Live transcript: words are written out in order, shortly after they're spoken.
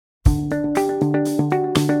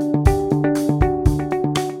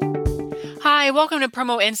welcome to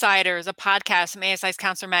Promo Insiders, a podcast from ASI's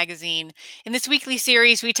Counselor Magazine. In this weekly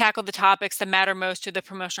series, we tackle the topics that matter most to the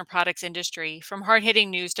promotional products industry, from hard-hitting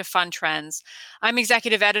news to fun trends. I'm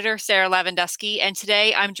Executive Editor Sarah Lavandusky, and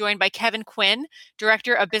today I'm joined by Kevin Quinn,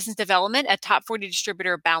 Director of Business Development at Top 40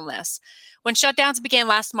 distributor Boundless. When shutdowns began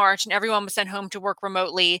last March and everyone was sent home to work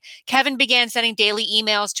remotely, Kevin began sending daily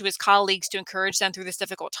emails to his colleagues to encourage them through this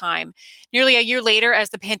difficult time. Nearly a year later, as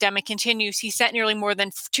the pandemic continues, he sent nearly more than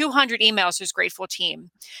 200 emails to his grateful team.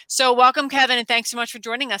 So welcome, Kevin, and thanks so much for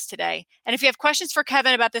joining us today. And if you have questions for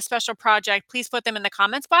Kevin about this special project, please put them in the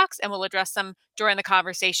comments box and we'll address them during the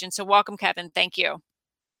conversation. So welcome, Kevin. Thank you.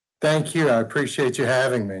 Thank you. I appreciate you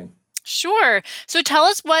having me. Sure. So tell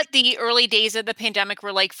us what the early days of the pandemic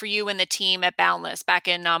were like for you and the team at Boundless back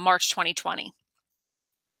in March 2020.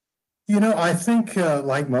 I think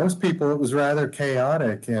like most people, it was rather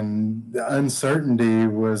chaotic, and the uncertainty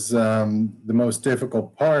was the most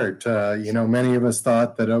difficult part. Many of us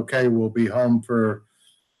thought that, okay, we'll be home for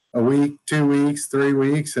a week, 2 weeks, 3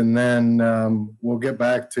 weeks, and then we'll get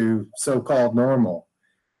back to so-called normal.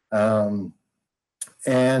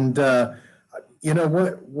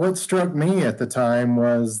 What struck me at the time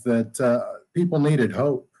was that people needed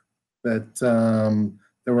hope, that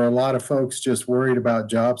there were a lot of folks just worried about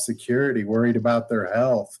job security, worried about their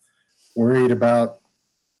health, worried about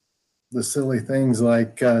the silly things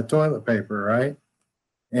like toilet paper, right?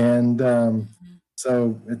 And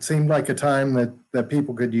so it seemed like a time that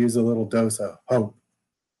people could use a little dose of hope.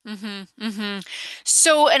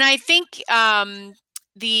 So, and I think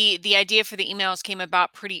the idea for the emails came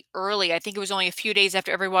about pretty early. I think it was only a few days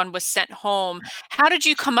after everyone was sent home. How did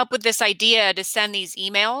you come up with this idea to send these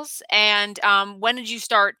emails? And when did you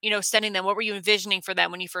start, sending them? What were you envisioning for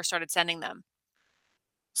them when you first started sending them?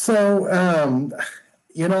 So,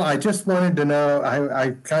 I just wanted to know,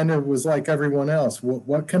 I kind of was like everyone else.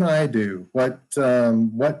 What can I do? What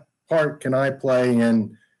part can I play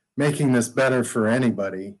in making this better for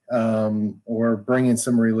anybody, or bringing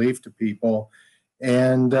some relief to people?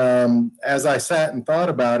 And as I sat and thought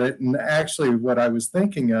about it, and actually what I was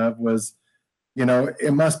thinking of was,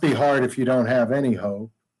 it must be hard if you don't have any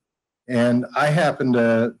hope. And I happen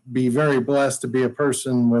to be very blessed to be a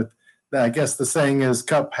person with, I guess the saying is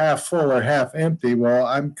cup half full or half empty. Well,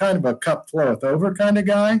 I'm kind of a cup floweth over kind of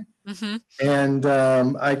guy. Mm-hmm. And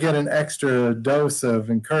I get an extra dose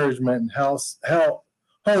of encouragement and hope.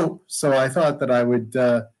 So I thought that I would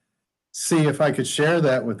see if I could share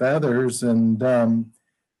that with others. And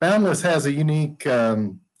Boundless has a unique,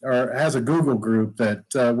 or has a Google group that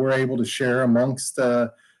we're able to share amongst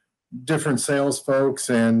different sales folks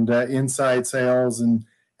and inside sales, and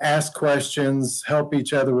ask questions, help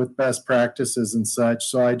each other with best practices and such.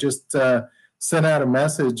 So I just sent out a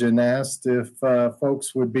message and asked if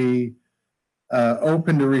folks would be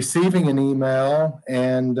open to receiving an email,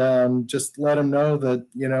 and just let them know that,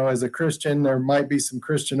 as a Christian, there might be some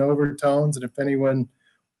Christian overtones. And if anyone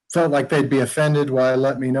felt like they'd be offended, why,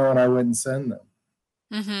 let me know and I wouldn't send them.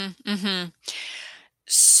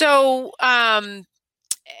 So,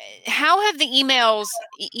 how have the emails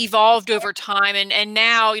evolved over time? And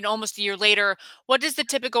now, almost a year later, what does the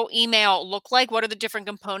typical email look like? What are the different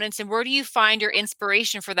components, and where do you find your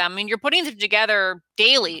inspiration for them? I mean, you're putting them together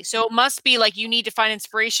daily, so it must be like you need to find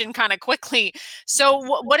inspiration kind of quickly. So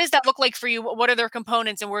what does that look like for you? What are their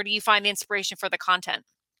components, and where do you find the inspiration for the content?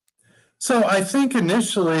 So I think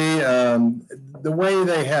initially the way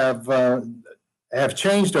they have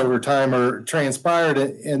changed over time or transpired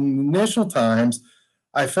in initial times,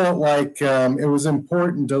 I felt like it was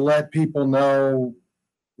important to let people know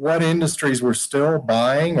what industries were still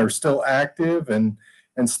buying or still active and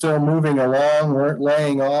still moving along, weren't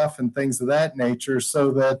laying off and things of that nature,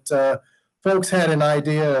 so that folks had an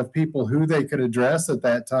idea of people who they could address at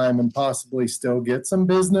that time and possibly still get some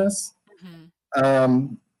business.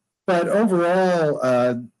 But overall,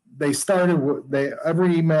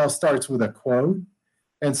 every email starts with a quote.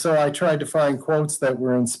 And so I tried to find quotes that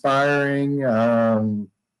were inspiring,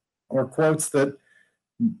 or quotes that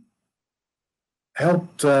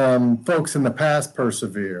helped folks in the past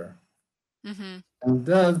persevere. And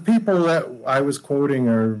the people that I was quoting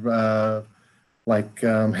are like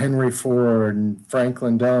Henry Ford and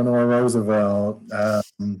Franklin Delano Roosevelt,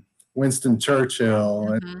 Winston Churchill.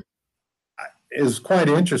 And it was quite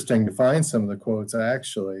interesting to find some of the quotes,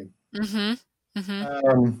 actually.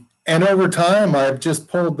 And over time, I've just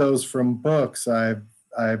pulled those from books. I've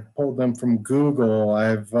pulled them from Google.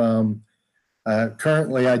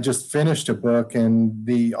 Currently, I just finished a book, and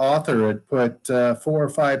the author had put 4 or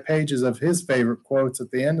 5 pages of his favorite quotes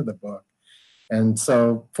at the end of the book. And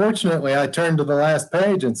so, fortunately, I turned to the last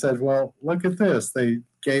page and said, "Well, look at this. They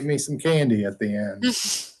gave me some candy at the end.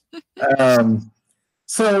 Um,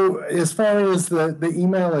 so as far as the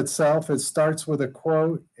email itself, it starts with a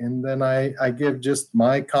quote, and then I give just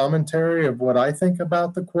my commentary of what I think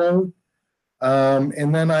about the quote.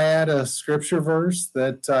 And then I add a scripture verse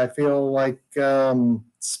that I feel like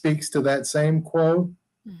speaks to that same quote.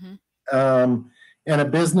 Mhm. And a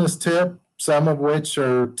business tip, some of which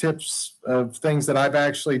are tips of things that I've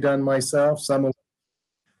actually done myself, some of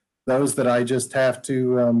those that I just have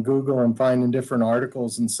to Google and find in different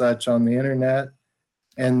articles and such on the internet.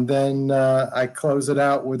 And then I close it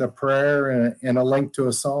out with a prayer and a link to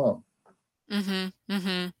a psalm. Mm-hmm, mm-hmm.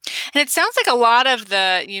 And it sounds like a lot of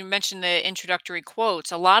you mentioned the introductory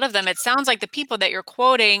quotes, a lot of them, it sounds like the people that you're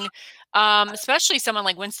quoting, especially someone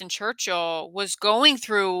like Winston Churchill, was going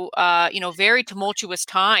through, very tumultuous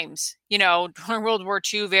times, during World War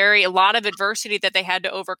II, a lot of adversity that they had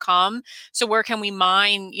to overcome. So where can we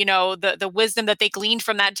mine, the wisdom that they gleaned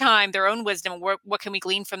from that time, their own wisdom, what can we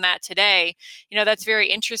glean from that today? That's very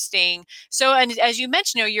interesting. So, and as you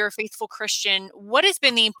mentioned, you're a faithful Christian. What has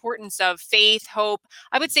been the importance of faith, hope,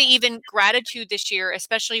 I would say even gratitude this year,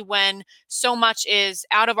 especially when so much is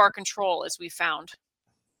out of our control, as we found?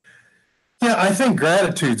 Yeah, I think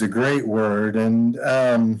gratitude's a great word. And,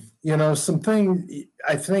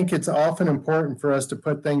 I think it's often important for us to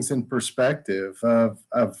put things in perspective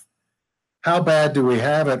of how bad do we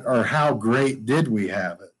have it or how great did we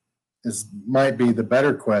have it might be the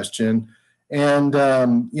better question. And,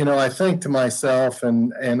 I think to myself,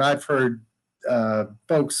 and I've heard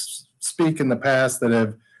folks speak in the past that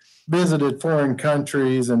have visited foreign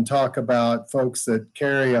countries and talk about folks that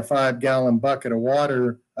carry a 5-gallon bucket of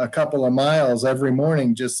water a couple of miles every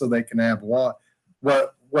morning just so they can have what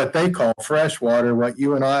they call fresh water, what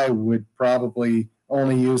you and I would probably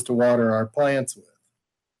only use to water our plants with.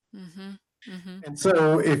 Mm-hmm. Mm-hmm. And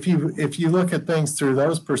so if you look at things through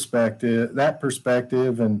that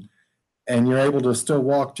perspective, and you're able to still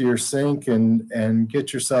walk to your sink and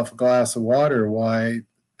get yourself a glass of water, why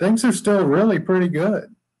things are still really pretty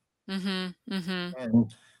good. Mm-hmm. Mm-hmm.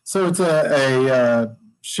 And so it's a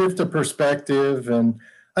shift of perspective. And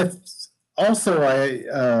I also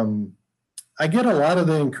I get a lot of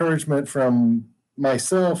the encouragement from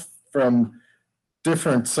myself from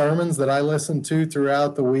different sermons that I listen to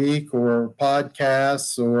throughout the week, or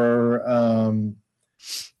podcasts, or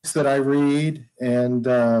that I read. And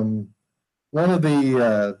one of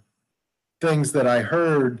the things that I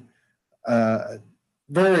heard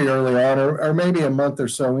very early on, or maybe a month or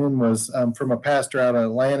so in, was from a pastor out of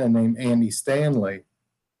Atlanta named Andy Stanley.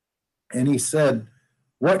 And he said,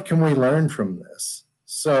 "What can we learn from this?"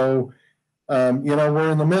 So,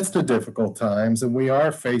 we're in the midst of difficult times, and we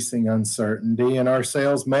are facing uncertainty, and our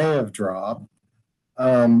sales may have dropped.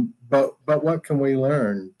 But what can we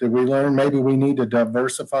learn? Did we learn maybe we need to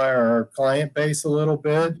diversify our client base a little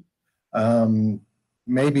bit?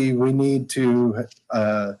 Maybe we need to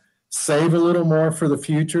save a little more for the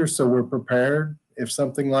future so we're prepared if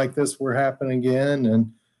something like this were happening again.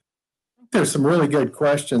 And there's some really good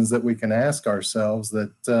questions that we can ask ourselves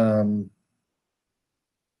that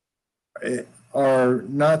are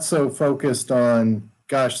not so focused on,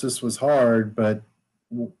 gosh, this was hard, but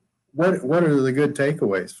what are the good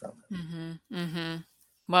takeaways from it? Mm-hmm. Mm-hmm.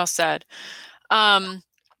 Well said.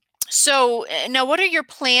 So now what are your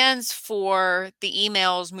plans for the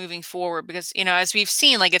emails moving forward? Because, as we've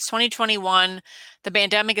seen, like, it's 2021, the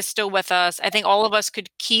pandemic is still with us. I think all of us could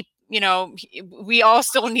keep, we all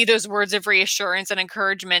still need those words of reassurance and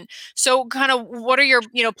encouragement. So kind of what are your,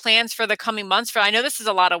 plans for the coming months? I know this is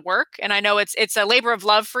a lot of work, and I know it's a labor of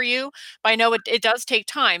love for you, but I know it does take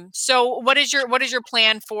time. So what is your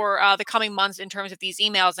plan for the coming months in terms of these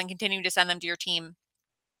emails and continuing to send them to your team?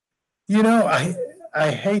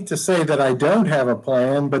 I hate to say that I don't have a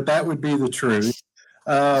plan, but that would be the truth.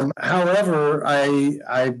 However,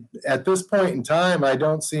 I at this point in time, I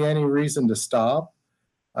don't see any reason to stop.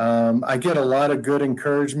 I get a lot of good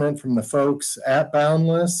encouragement from the folks at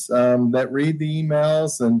Boundless that read the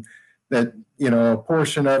emails, and that, a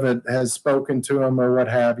portion of it has spoken to them or what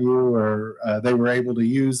have you, or they were able to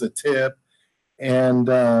use a tip. And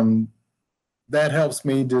that helps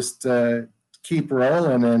me just keep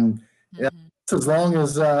rolling. And as long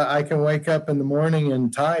as I can wake up in the morning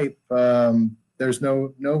and type, there's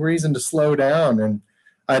no reason to slow down. And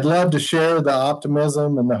I'd love to share the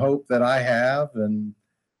optimism and the hope that I have. And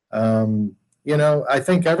I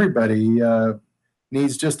think everybody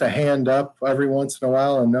needs just a hand up every once in a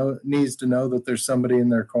while, and needs to know that there's somebody in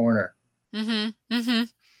their corner. Mm-hmm. Mm-hmm.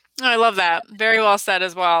 I love that. Very well said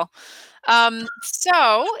as well.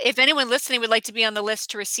 So if anyone listening would like to be on the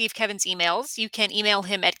list to receive Kevin's emails, you can email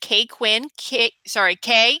him at kquinn, KQUINN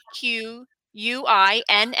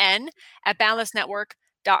at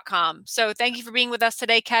boundlessnetwork.com. So thank you for being with us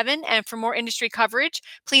today, Kevin. And for more industry coverage,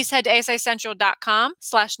 please head to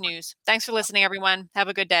asicentral.com/news. Thanks for listening, everyone. Have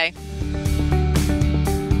a good day.